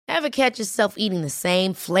Ever catch yourself eating the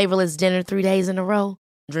same flavorless dinner 3 days in a row?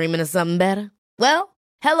 Dreaming of something better? Well,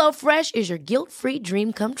 HelloFresh is your guilt-free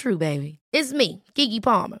dream come true, baby. It's me, Keke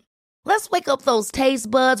Palmer. Let's wake up those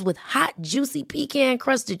taste buds with hot, juicy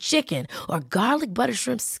pecan-crusted chicken or garlic butter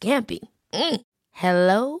shrimp scampi.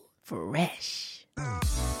 Hello Fresh.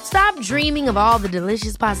 Stop dreaming of all the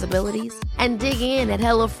delicious possibilities and dig in at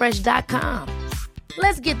HelloFresh.com.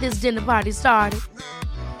 Let's get this dinner party started.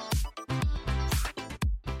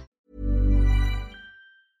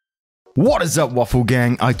 What is up, Waffle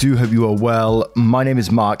Gang? I do hope you are well. My name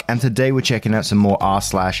is Mark, and today we're checking out some more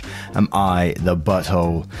r/Am I the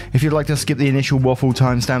Butthole. If you'd like to skip the initial waffle,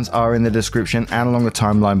 timestamps are in the description and along the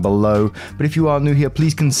timeline below. But if you are new here,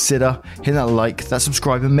 please consider hitting that like, that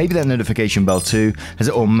subscribe, and maybe that notification bell too, as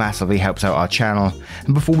it all massively helps out our channel.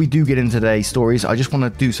 And before we do get into today's stories, I just want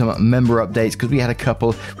to do some member updates because we had a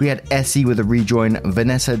couple. We had Essie with a rejoin,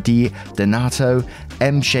 Vanessa D. Donato,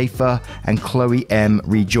 M. Schaefer, and Chloe M.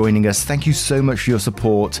 rejoining us. Thank you so much for your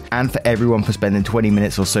support and for everyone for spending 20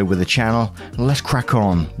 minutes or so with the channel. Let's crack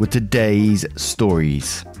on with today's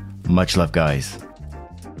stories. Much love, guys.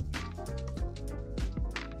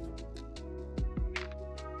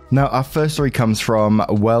 Now, our first story comes from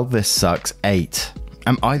Well This Sucks 8.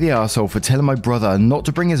 Am I the arsehole for telling my brother not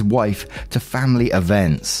to bring his wife to family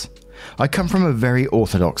events? I come from a very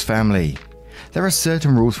orthodox family. There are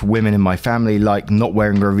certain rules for women in my family, like not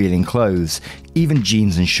wearing revealing clothes, even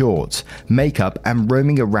jeans and shorts, makeup, and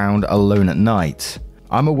roaming around alone at night.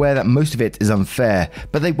 I'm aware that most of it is unfair,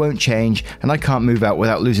 but they won't change, and I can't move out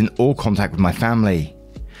without losing all contact with my family.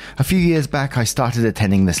 A few years back, I started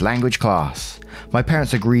attending this language class. My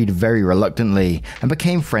parents agreed very reluctantly and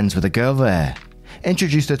became friends with a girl there.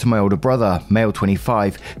 Introduced her to my older brother, male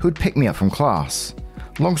 25, who had picked me up from class.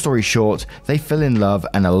 Long story short, they fell in love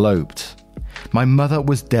and eloped. My mother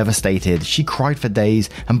was devastated. She cried for days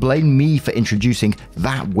and blamed me for introducing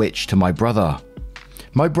that witch to my brother.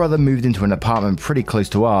 My brother moved into an apartment pretty close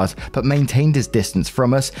to ours, but maintained his distance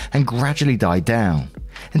from us and gradually died down.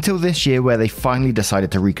 Until this year, where they finally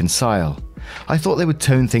decided to reconcile. I thought they would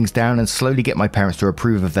tone things down and slowly get my parents to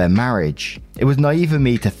approve of their marriage. It was naive of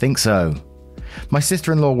me to think so. My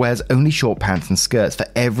sister-in-law wears only short pants and skirts for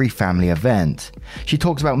every family event. She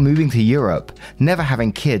talks about moving to Europe, never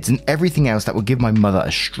having kids, and everything else that would give my mother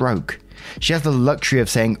a stroke. She has the luxury of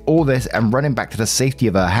saying all this and running back to the safety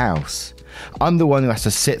of her house. I'm the one who has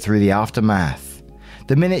to sit through the aftermath.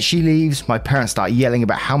 The minute she leaves, my parents start yelling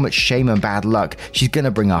about how much shame and bad luck she's going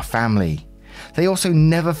to bring our family. They also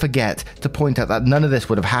never forget to point out that none of this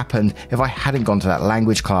would have happened if I hadn't gone to that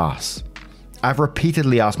language class. I've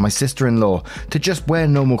repeatedly asked my sister-in-law to just wear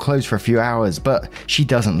normal clothes for a few hours, but she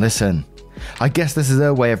doesn't listen. I guess this is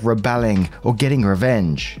her way of rebelling or getting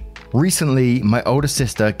revenge. Recently, my older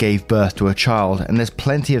sister gave birth to a child, and there's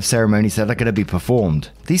plenty of ceremonies that are going to be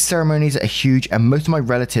performed. These ceremonies are huge, and most of my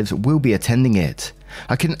relatives will be attending it.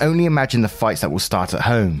 I can only imagine the fights that will start at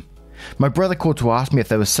home. My brother called to ask me if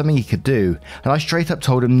there was something he could do, and I straight up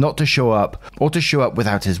told him not to show up or to show up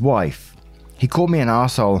without his wife. He called me an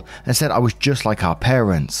arsehole and said I was just like our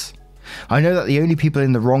parents. I know that the only people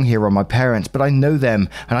in the wrong here are my parents, but I know them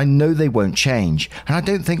and I know they won't change, and I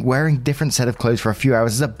don't think wearing a different set of clothes for a few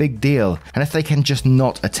hours is a big deal, and if they can just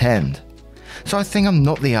not attend. So I think I'm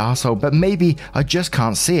not the arsehole, but maybe I just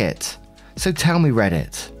can't see it. So tell me,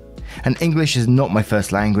 Reddit. And English is not my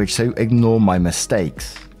first language, so ignore my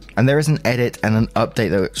mistakes. And there is an edit and an update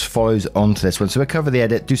that follows on to this one. So we'll cover the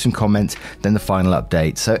edit, do some comments, then the final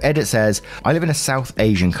update. So edit says, I live in a South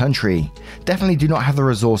Asian country. Definitely do not have the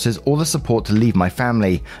resources or the support to leave my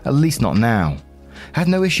family, at least not now. I have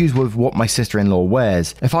no issues with what my sister-in-law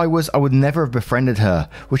wears. If I was, I would never have befriended her,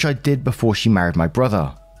 which I did before she married my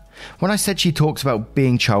brother. When I said she talks about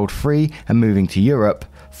being child-free and moving to Europe,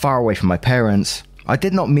 far away from my parents, I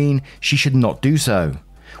did not mean she should not do so.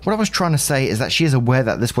 What I was trying to say is that she is aware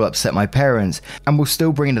that this will upset my parents and will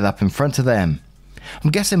still bring it up in front of them. I'm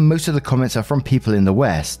guessing most of the comments are from people in the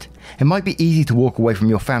West. It might be easy to walk away from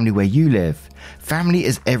your family where you live. Family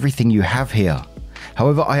is everything you have here.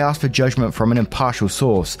 However, I ask for judgment from an impartial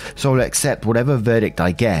source, so I'll accept whatever verdict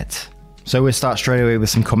I get. So we'll start straight away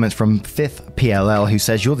with some comments from 5th PLL, who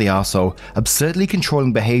says, you're the arsehole. Absurdly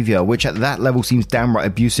controlling behaviour, which at that level seems downright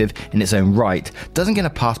abusive in its own right, doesn't get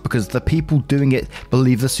a pass because the people doing it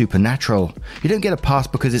believe the supernatural. You don't get a pass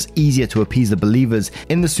because it's easier to appease the believers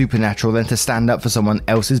in the supernatural than to stand up for someone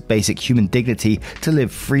else's basic human dignity to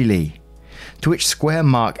live freely. To which Square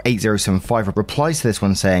Mark 8075 replies to this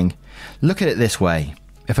one saying, look at it this way.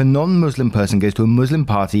 If a non-Muslim person goes to a Muslim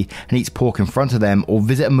party and eats pork in front of them or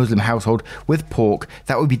visit a Muslim household with pork,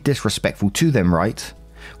 that would be disrespectful to them, right?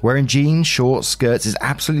 Wearing jeans, shorts, skirts is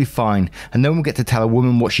absolutely fine, and no one will get to tell a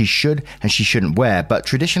woman what she should and she shouldn't wear, but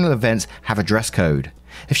traditional events have a dress code.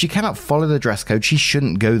 If she cannot follow the dress code, she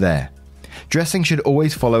shouldn't go there. Dressing should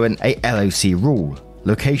always follow an LOC rule: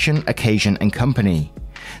 location, occasion, and company.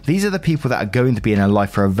 These are the people that are going to be in her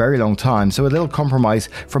life for a very long time, so a little compromise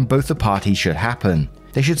from both the parties should happen.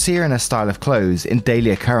 They should see her in her style of clothes in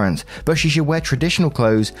daily occurrence, but she should wear traditional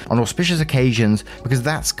clothes on auspicious occasions because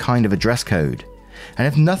that's kind of a dress code. And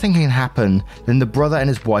if nothing can happen, then the brother and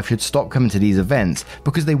his wife should stop coming to these events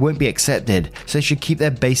because they won't be accepted, so they should keep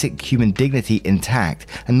their basic human dignity intact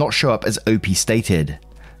and not show up as OP stated.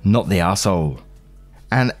 Not the arsehole.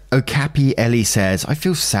 And Okapi Ellie says, I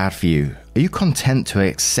feel sad for you. Are you content to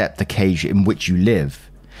accept the cage in which you live?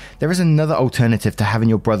 There is another alternative to having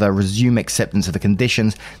your brother resume acceptance of the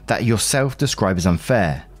conditions that yourself describe as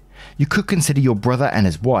unfair. You could consider your brother and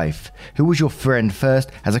his wife, who was your friend first,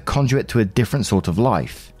 as a conduit to a different sort of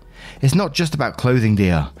life. It's not just about clothing,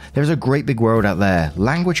 dear. There is a great big world out there.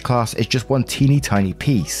 Language class is just one teeny tiny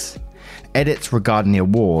piece. Edits regarding the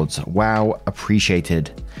awards, wow,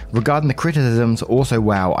 appreciated. Regarding the criticisms, also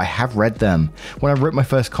wow, I have read them. When I wrote my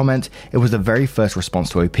first comment, it was the very first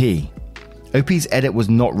response to OP. OP's edit was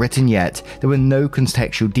not written yet. There were no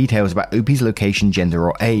contextual details about OP's location, gender,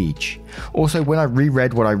 or age. Also, when I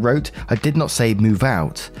reread what I wrote, I did not say move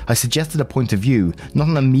out. I suggested a point of view, not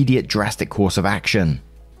an immediate drastic course of action.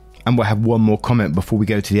 And we'll have one more comment before we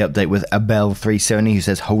go to the update with Abel370, who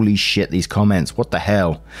says, holy shit, these comments, what the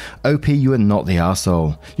hell? OP, you are not the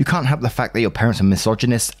arsehole. You can't help the fact that your parents are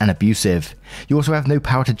misogynists and abusive. You also have no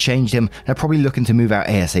power to change them and are probably looking to move out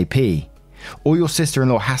ASAP. All your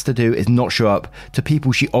sister-in-law has to do is not show up to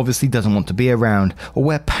people she obviously doesn't want to be around, or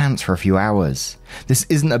wear pants for a few hours. This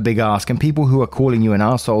isn't a big ask, and people who are calling you an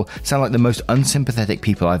arsehole sound like the most unsympathetic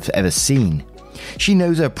people I've ever seen. She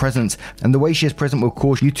knows her presence, and the way she is present will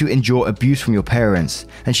cause you to endure abuse from your parents,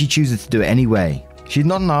 and she chooses to do it anyway. She's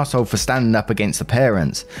not an arsehole for standing up against the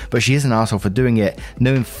parents, but she is an arsehole for doing it,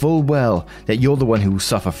 knowing full well that you're the one who will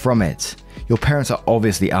suffer from it. Your parents are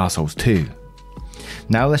obviously arseholes too.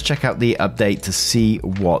 Now let's check out the update to see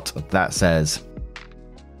what that says.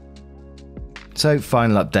 So,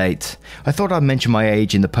 final update. I thought I'd mention my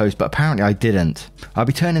age in the post, but apparently I didn't. I'll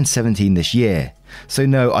be turning 17 this year. So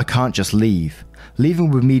no, I can't just leave.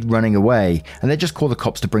 Leaving would mean running away, and they'd just call the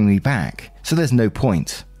cops to bring me back. So there's no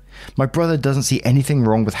point. My brother doesn't see anything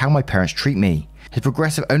wrong with how my parents treat me. His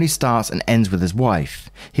progressive only starts and ends with his wife.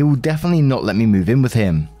 He will definitely not let me move in with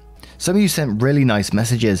him. Some of you sent really nice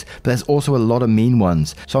messages, but there's also a lot of mean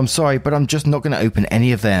ones, so I'm sorry, but I'm just not going to open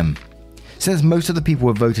any of them. Since most of the people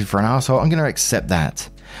have voted for an arsehole, I'm going to accept that.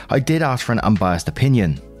 I did ask for an unbiased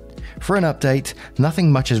opinion. For an update,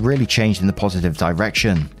 nothing much has really changed in the positive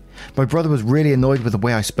direction. My brother was really annoyed with the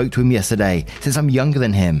way I spoke to him yesterday, since I'm younger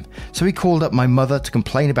than him, so he called up my mother to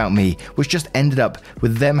complain about me, which just ended up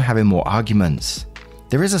with them having more arguments.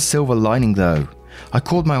 There is a silver lining though. I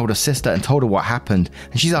called my older sister and told her what happened,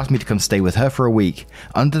 and she's asked me to come stay with her for a week,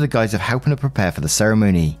 under the guise of helping her prepare for the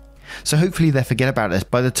ceremony. So hopefully they forget about this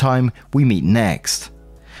by the time we meet next.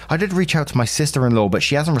 I did reach out to my sister-in-law, but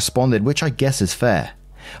she hasn't responded, which I guess is fair.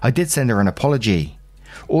 I did send her an apology.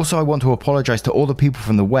 Also, I want to apologize to all the people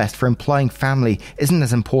from the West for implying family isn't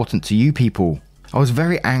as important to you people. I was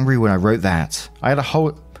very angry when I wrote that. I had a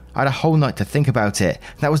whole night to think about it.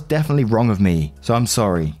 That was definitely wrong of me, so I'm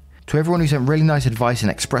sorry. To everyone who sent really nice advice and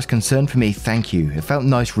expressed concern for me, thank you. It felt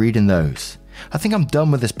nice reading those. I think I'm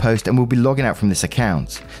done with this post and will be logging out from this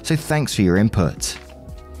account, so thanks for your input.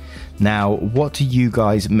 Now, what do you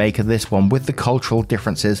guys make of this one with the cultural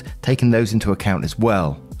differences, taking those into account as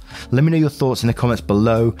well? Let me know your thoughts in the comments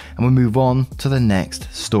below, and we'll move on to the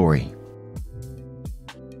next story.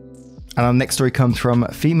 And our next story comes from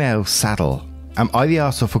Female Saddle. Am I the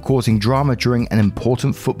arsehole for causing drama during an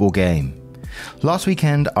important football game? Last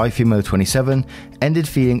weekend, iFemale27 ended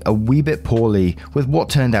feeling a wee bit poorly with what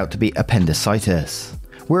turned out to be appendicitis.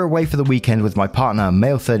 We're away for the weekend with my partner,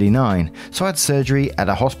 Male39, so I had surgery at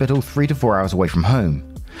a hospital 3 to 4 hours away from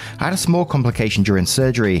home. I had a small complication during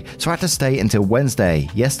surgery, so I had to stay until Wednesday,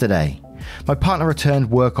 yesterday. My partner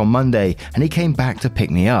returned work on Monday and he came back to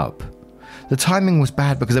pick me up. The timing was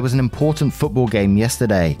bad because there was an important football game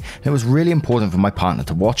yesterday, and it was really important for my partner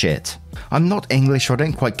to watch it. I'm not English, so I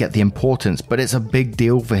don't quite get the importance, but it's a big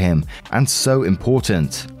deal for him, and so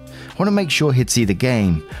important. I want to make sure he'd see the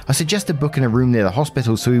game. I suggested booking a room near the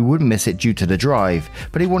hospital so he wouldn't miss it due to the drive,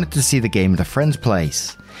 but he wanted to see the game at a friend's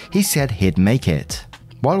place. He said he'd make it.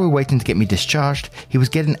 While we were waiting to get me discharged, he was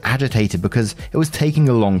getting agitated because it was taking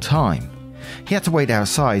a long time. He had to wait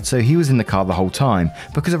outside, so he was in the car the whole time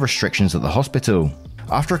because of restrictions at the hospital.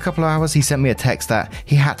 After a couple of hours, he sent me a text that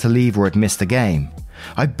he had to leave or had missed the game.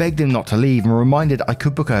 I begged him not to leave and reminded I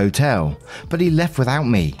could book a hotel, but he left without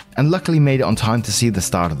me and luckily made it on time to see the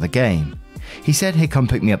start of the game. He said he'd come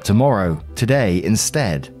pick me up today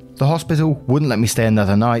instead. The hospital wouldn't let me stay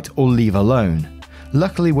another night or leave alone.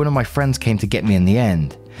 Luckily, one of my friends came to get me in the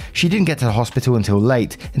end. She didn't get to the hospital until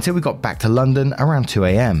we got back to London around 2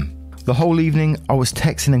 a.m. The whole evening, I was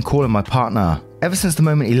texting and calling my partner, ever since the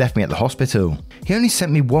moment he left me at the hospital. He only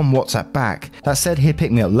sent me one WhatsApp back that said he'd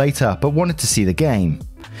pick me up later but wanted to see the game.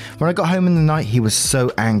 When I got home in the night, he was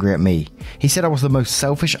so angry at me. He said I was the most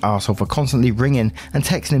selfish arsehole for constantly ringing and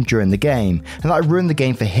texting him during the game, and that I ruined the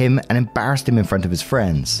game for him and embarrassed him in front of his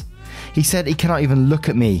friends. He said he cannot even look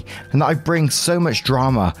at me, and that I bring so much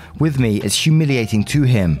drama with me is humiliating to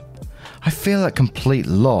him. I feel at complete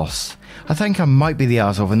loss. I think I might be the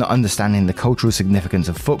arsehole for not understanding the cultural significance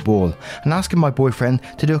of football and asking my boyfriend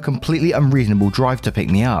to do a completely unreasonable drive to pick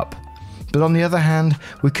me up. But on the other hand,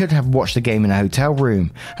 we could have watched the game in a hotel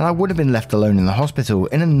room and I would have been left alone in the hospital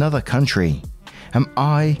in another country. Am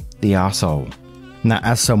I the arsehole? Now,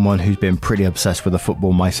 as someone who's been pretty obsessed with the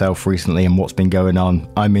football myself recently and what's been going on,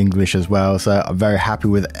 I'm English as well, so I'm very happy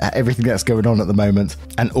with everything that's going on at the moment.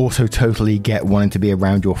 And also totally get wanting to be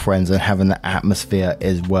around your friends and having the atmosphere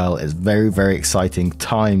as well. It's very, very exciting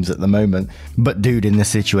times at the moment. But dude in this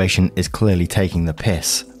situation is clearly taking the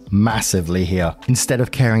piss massively here. Instead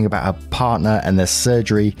of caring about a partner and their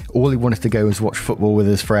surgery, all he wanted to go was watch football with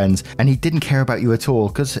his friends, and he didn't care about you at all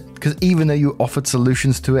because even though you offered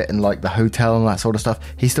solutions to it and like the hotel and that sort of stuff,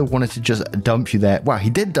 he still wanted to just dump you there. Well, he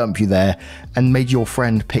did dump you there and made your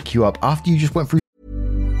friend pick you up after you just went through.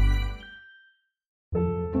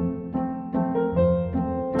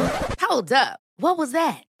 Hold up. What was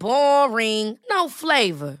that? Boring. No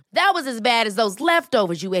flavor. That was as bad as those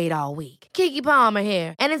leftovers you ate all week. Keke Palmer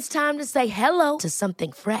here, and it's time to say hello to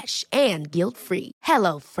something fresh and guilt-free.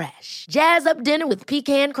 Hello Fresh. Jazz up dinner with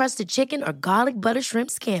pecan-crusted chicken or garlic butter shrimp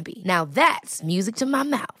scampi. Now that's music to my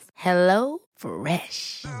mouth. Hello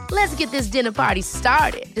Fresh. Let's get this dinner party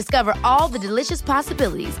started. Discover all the delicious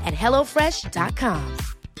possibilities at HelloFresh.com.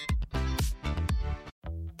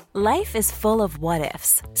 Life is full of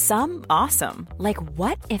what-ifs. Some awesome, like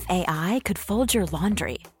what if AI could fold your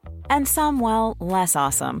laundry? And some, well, less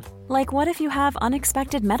awesome, like what if you have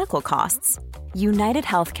unexpected medical costs? United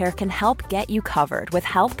Healthcare can help get you covered with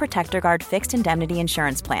Health Protector Guard fixed indemnity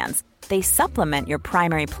insurance plans. They supplement your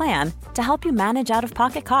primary plan to help you manage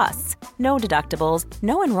out-of-pocket costs. No deductibles,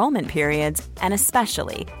 no enrollment periods, and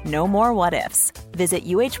especially no more what-ifs. Visit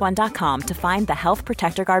uh1.com to find the Health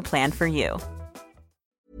Protector Guard plan for you.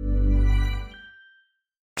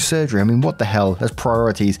 Surgery. I mean, what the hell? There's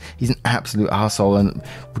priorities. He's an absolute arsehole. And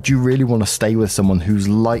would you really want to stay with someone who's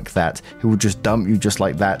like that, who would just dump you just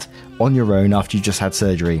like that on your own after you just had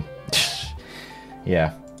surgery?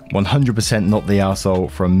 Yeah, 100% not the arsehole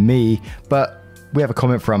from me. But we have a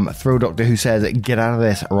comment from Thrill Doctor who says, get out of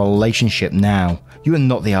this relationship now. You are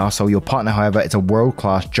not the arsehole. Your partner, however, is a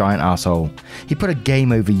world-class giant arsehole. He put a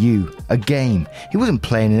game over you. A game. He wasn't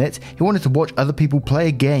playing in it. He wanted to watch other people play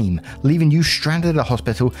a game, leaving you stranded at a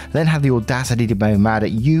hospital, then had the audacity to be mad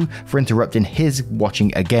at you for interrupting his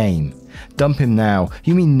watching a game. Dump him now.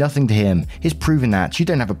 You mean nothing to him. He's proven that. You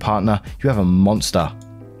don't have a partner. You have a monster.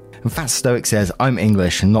 And Fat Stoic says, I'm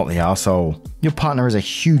English and not the arsehole. Your partner is a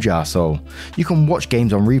huge arsehole. You can watch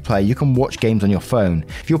games on replay, you can watch games on your phone.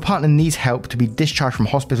 If your partner needs help to be discharged from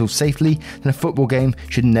hospital safely, then a football game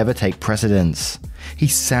should never take precedence. He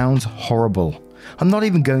sounds horrible. I'm not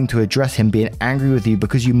even going to address him being angry with you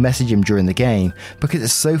because you message him during the game, because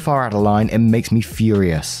it's so far out of line it makes me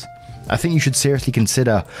furious. I think you should seriously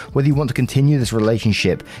consider whether you want to continue this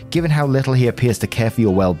relationship, given how little he appears to care for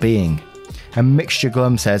your well-being. And Mixture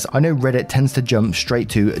Glum says, I know Reddit tends to jump straight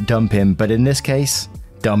to dump him, but in this case,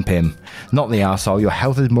 dump him. Not the arsehole. Your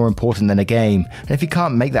health is more important than a game, and if he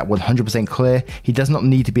can't make that 100% clear, he does not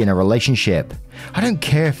need to be in a relationship. I don't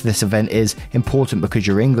care if this event is important because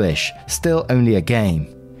you're English, still only a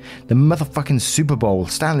game. The motherfucking Super Bowl,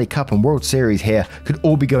 Stanley Cup and World Series here could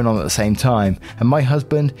all be going on at the same time, and my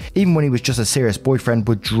husband, even when he was just a serious boyfriend,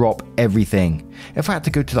 would drop everything. If I had to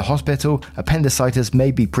go to the hospital, appendicitis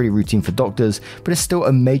may be pretty routine for doctors, but it's still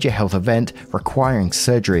a major health event requiring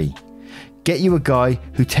surgery. Get you a guy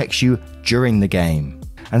who texts you during the game.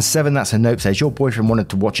 And 7 That's a Nope says, your boyfriend wanted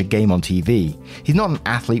to watch a game on TV. He's not an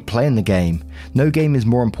athlete playing the game. No game is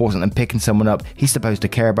more important than picking someone up he's supposed to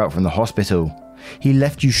care about from the hospital. He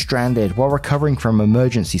left you stranded while recovering from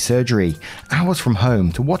emergency surgery, hours from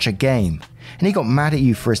home, to watch a game. And he got mad at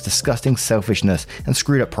you for his disgusting selfishness and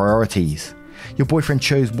screwed up priorities. Your boyfriend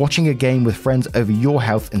chose watching a game with friends over your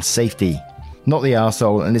health and safety. not the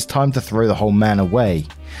arsehole, and it's time to throw the whole man away.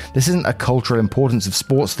 This isn't a cultural importance of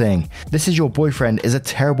sports thing. This is your boyfriend is a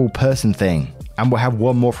terrible person thing. And we'll have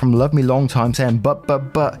one more from Love Me Long Time saying,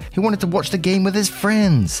 but, he wanted to watch the game with his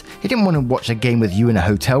friends. He didn't want to watch a game with you in a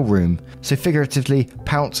hotel room. So figuratively,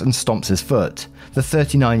 pouts and stomps his foot. The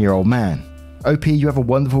 39-year-old man. OP, you have a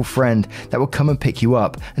wonderful friend that will come and pick you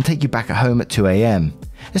up and take you back at home at 2 a.m.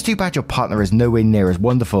 It's too bad your partner is nowhere near as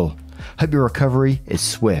wonderful. Hope your recovery is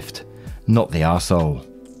swift, not the arsehole.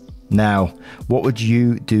 Now, what would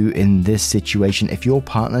you do in this situation if your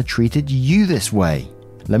partner treated you this way?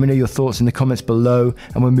 Let me know your thoughts in the comments below,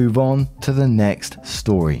 and we'll move on to the next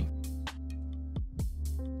story.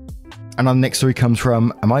 And our next story comes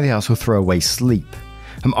from, am I the arsehole throw away sleep?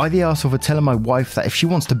 Am I the arsehole for telling my wife that if she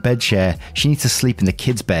wants to bed share, she needs to sleep in the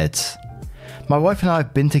kids' beds? My wife and I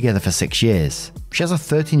have been together for 6 years. She has a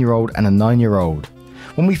 13-year-old and a 9-year-old.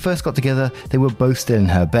 When we first got together, they were both still in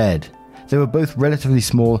her bed. They were both relatively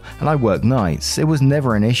small and I worked nights. It was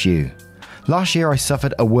never an issue. Last year I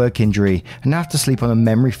suffered a work injury and now have to sleep on a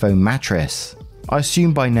memory foam mattress. I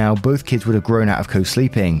assume by now both kids would have grown out of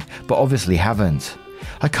co-sleeping, but obviously haven't.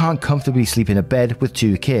 I can't comfortably sleep in a bed with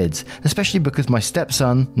 2 kids, especially because my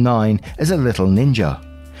stepson, 9, is a little ninja.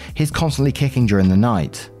 He's constantly kicking during the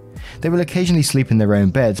night. They will occasionally sleep in their own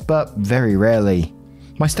beds, but very rarely.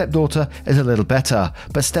 My stepdaughter is a little better,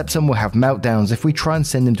 but stepson will have meltdowns if we try and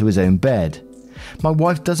send him to his own bed. My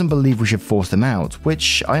wife doesn't believe we should force them out,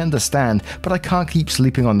 which I understand, but I can't keep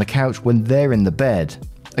sleeping on the couch when they're in the bed.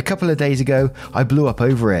 A couple of days ago, I blew up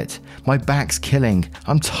over it. My back's killing.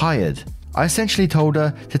 I'm tired. I essentially told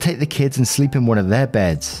her to take the kids and sleep in one of their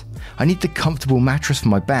beds. I need the comfortable mattress for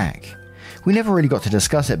my back. We never really got to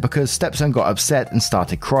discuss it because stepson got upset and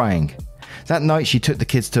started crying. That night she took the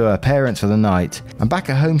kids to her parents for the night, and back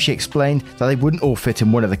at home she explained that they wouldn't all fit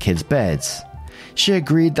in one of the kids' beds. She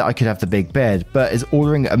agreed that I could have the big bed, but is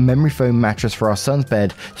ordering a memory foam mattress for our son's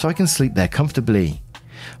bed so I can sleep there comfortably.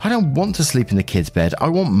 I don't want to sleep in the kids' bed, I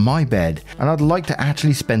want my bed, and I'd like to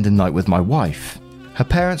actually spend a night with my wife. Her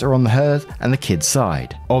parents are on hers and the kids'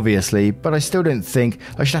 side, obviously, but I still don't think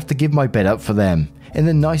I should have to give my bed up for them, in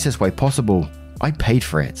the nicest way possible. I paid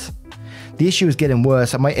for it. The issue is getting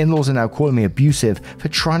worse and my in-laws are now calling me abusive for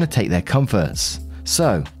trying to take their comforts.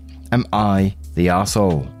 So, am I the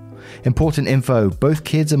arsehole? Important info, both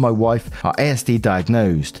kids and my wife are ASD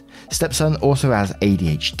diagnosed. Stepson also has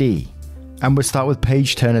ADHD. And we'll start with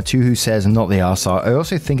Paige Turner 2, who says, not the arsehole. I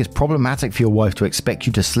also think it's problematic for your wife to expect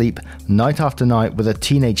you to sleep night after night with a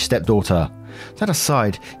teenage stepdaughter. That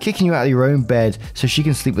aside, kicking you out of your own bed so she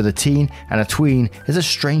can sleep with a teen and a tween is a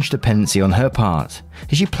strange dependency on her part.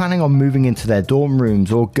 Is she planning on moving into their dorm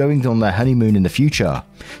rooms or going on their honeymoon in the future?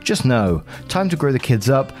 Just know, time to grow the kids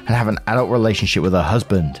up and have an adult relationship with her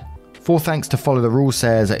husband. For thanks to Follow the Rules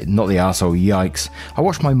says, not the arsehole, yikes. I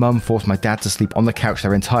watched my mum force my dad to sleep on the couch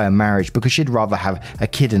their entire marriage because she'd rather have a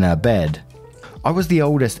kid in her bed. I was the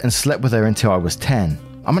oldest and slept with her until I was 10.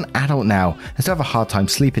 I'm an adult now and still have a hard time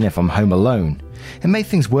sleeping if I'm home alone. It made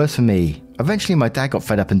things worse for me. Eventually my dad got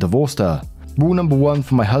fed up and divorced her. Rule number 1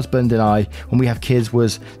 for my husband and I when we have kids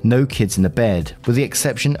was no kids in the bed, with the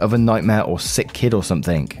exception of a nightmare or sick kid or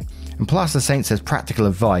something. And Plaster Saint says practical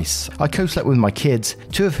advice. I co-slept with my kids,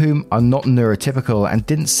 2 of whom are not neurotypical and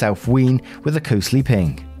didn't self-wean with the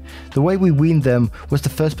co-sleeping. The way we weaned them was to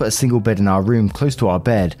first put a single bed in our room close to our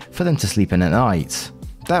bed for them to sleep in at night.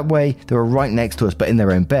 That way they were right next to us but in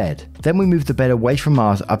their own bed. Then we moved the bed away from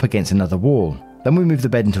ours up against another wall. Then we moved the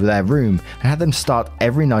bed into their room and had them start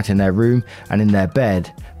every night in their room and in their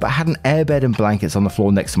bed, but had an airbed and blankets on the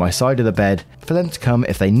floor next to my side of the bed for them to come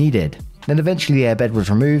if they needed. Then eventually the airbed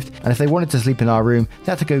was removed, and if they wanted to sleep in our room,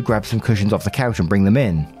 they had to go grab some cushions off the couch and bring them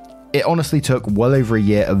in. It honestly took well over a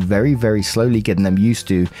year of very slowly getting them used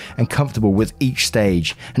to and comfortable with each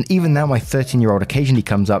stage, and even now my 13-year-old occasionally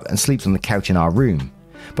comes up and sleeps on the couch in our room.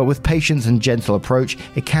 But with patience and gentle approach,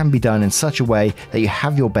 it can be done in such a way that you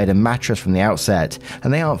have your bed and mattress from the outset,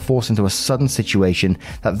 and they aren't forced into a sudden situation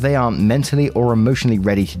that they aren't mentally or emotionally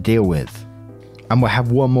ready to deal with. And we'll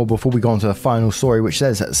have one more before we go on to the final story, which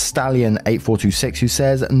says Stallion8426, who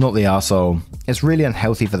says, not the arsehole. It's really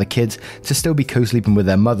unhealthy for the kids to still be co-sleeping with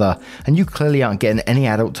their mother, and you clearly aren't getting any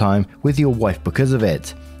adult time with your wife because of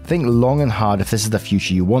it. Think long and hard if this is the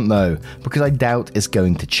future you want though, because I doubt it's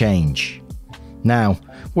going to change. Now,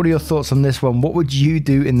 what are your thoughts on this one? What would you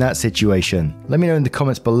do in that situation? Let me know in the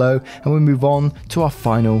comments below, and we'll move on to our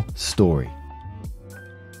final story.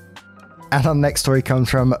 And our next story comes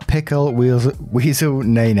from Pickle Weasel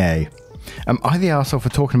Nene. Am I the arsehole for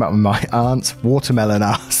talking about my aunt's watermelon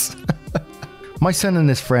ass? My son and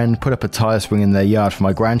his friend put up a tyre swing in their yard for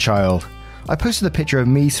my grandchild. I posted a picture of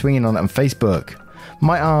me swinging on it on Facebook.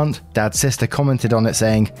 My aunt, dad's sister, commented on it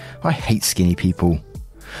saying, "I hate skinny people."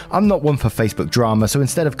 I'm not one for Facebook drama, so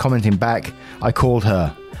instead of commenting back, I called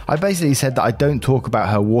her. I basically said that I don't talk about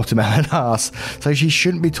her watermelon ass, so she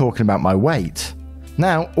shouldn't be talking about my weight.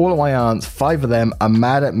 Now, all of my aunts, 5 of them, are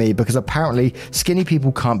mad at me because apparently skinny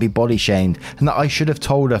people can't be body shamed and that I should have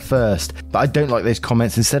told her first, but I don't like those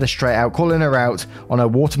comments instead of straight out calling her out on her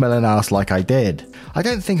watermelon ass like I did. I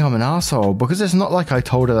don't think I'm an arsehole because it's not like I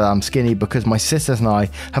told her that I'm skinny because my sisters and I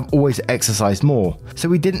have always exercised more, so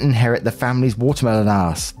we didn't inherit the family's watermelon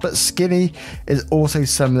ass. But skinny is also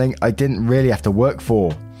something I didn't really have to work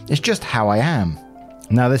for. It's just how I am.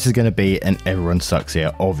 Now this is going to be an everyone sucks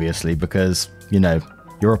here, obviously, because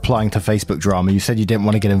you're applying to Facebook drama. You said you didn't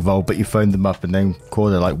want to get involved, but you phoned them up and then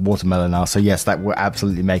called it like watermelon ass. So yes, that will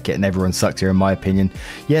absolutely make it an everyone sucks here in my opinion.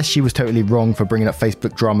 Yes, she was totally wrong for bringing up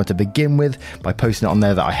Facebook drama to begin with by posting it on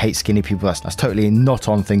there that I hate skinny people. That's totally not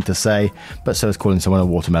on thing to say, but so is calling someone a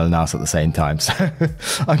watermelon ass at the same time. So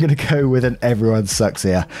I'm going to go with an everyone sucks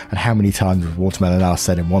here. And how many times was watermelon ass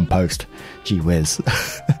said in one post? Gee whiz.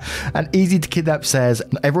 And Easy to Kidnap says,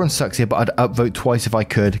 everyone sucks here, but I'd upvote twice if I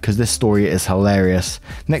could because this story is hilarious.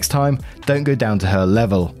 Next time, don't go down to her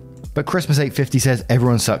level. But Christmas 850 says,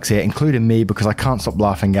 everyone sucks here, including me, because I can't stop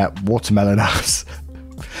laughing at watermelon ass.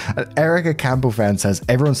 And Erica Campbell fan says,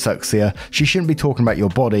 everyone sucks here. She shouldn't be talking about your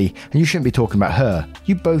body, and you shouldn't be talking about her.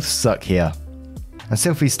 You both suck here. And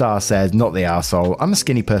Sylvie Star says, not the arsehole. I'm a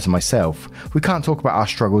skinny person myself. We can't talk about our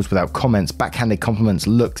struggles without comments, backhanded compliments,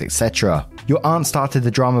 looks, etc. Your aunt started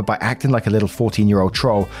the drama by acting like a little 14-year-old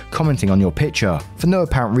troll, commenting on your picture, for no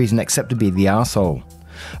apparent reason except to be the arsehole.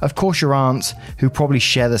 Of course your aunts, who probably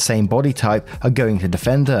share the same body type, are going to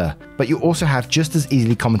defend her, but you also have just as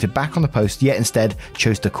easily commented back on the post, yet instead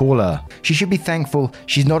chose to call her. She should be thankful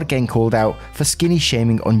she's not again called out for skinny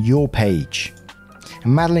shaming on your page.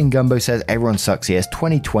 And Madeline Gumbo says, everyone sucks here. It's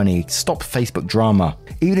 2020. Stop Facebook drama,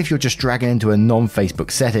 even if you're just dragging into a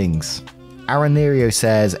non-Facebook settings. Aranerio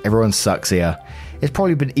says, everyone sucks here. It's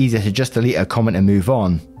probably been easier to just delete a comment and move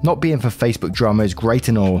on. Not being for Facebook drama is great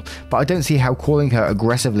and all, but I don't see how calling her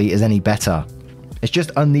aggressively is any better. It's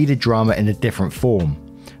just unneeded drama in a different form.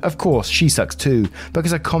 Of course, she sucks too,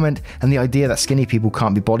 because her comment and the idea that skinny people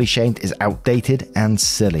can't be body shamed is outdated and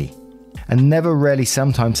silly. And Never Rarely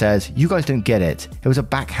Sometimes says, you guys don't get it. It was a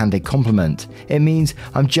backhanded compliment. It means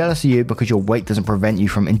I'm jealous of you because your weight doesn't prevent you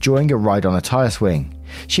from enjoying a ride on a tire swing.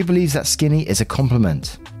 She believes that skinny is a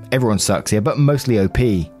compliment. Everyone sucks here, but mostly OP.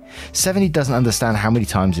 70 doesn't understand how many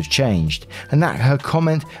times have changed, and that her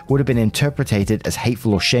comment would have been interpreted as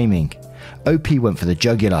hateful or shaming. OP went for the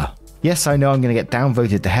jugular. Yes, I know I'm going to get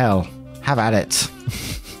downvoted to hell. Have at it.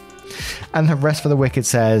 And the Rest for the Wicked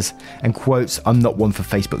says, and quotes, I'm not one for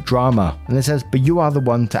Facebook drama. And it says, but you are the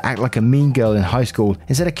one to act like a mean girl in high school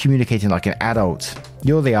instead of communicating like an adult.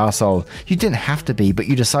 You're the arsehole. You didn't have to be, but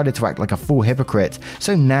you decided to act like a full hypocrite.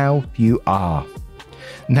 So now you are.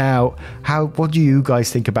 Now, what do you guys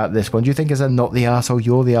think about this one? Do you think it's a not the arsehole,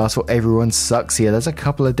 you're the arsehole, everyone sucks here? There's a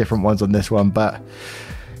couple of different ones on this one, but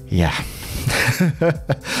yeah.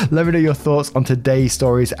 Let me know your thoughts on today's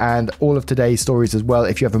stories and all of today's stories as well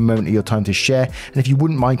if you have a moment of your time to share, and if you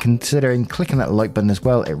wouldn't mind considering clicking that like button as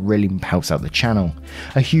well, it really helps out the channel.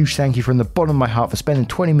 A huge thank you from the bottom of my heart for spending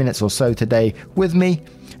 20 minutes or so today with me,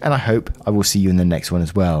 and I hope I will see you in the next one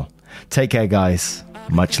as well. Take care guys,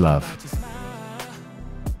 much love.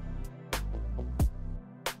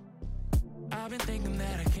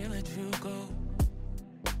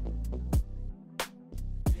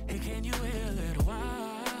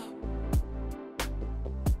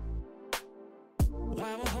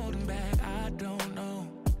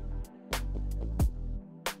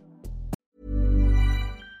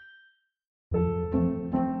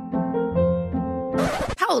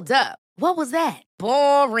 Hold up. What was that?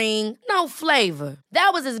 Boring. No flavor.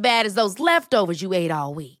 That was as bad as those leftovers you ate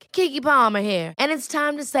all week. Keke Palmer here. And it's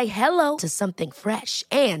time to say hello to something fresh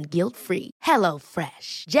and guilt-free. Hello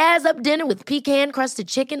Fresh. Jazz up dinner with pecan-crusted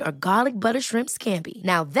chicken or garlic butter shrimp scampi.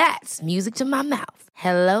 Now that's music to my mouth.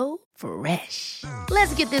 Hello Fresh.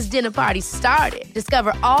 Let's get this dinner party started.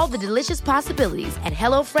 Discover all the delicious possibilities at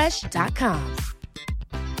HelloFresh.com.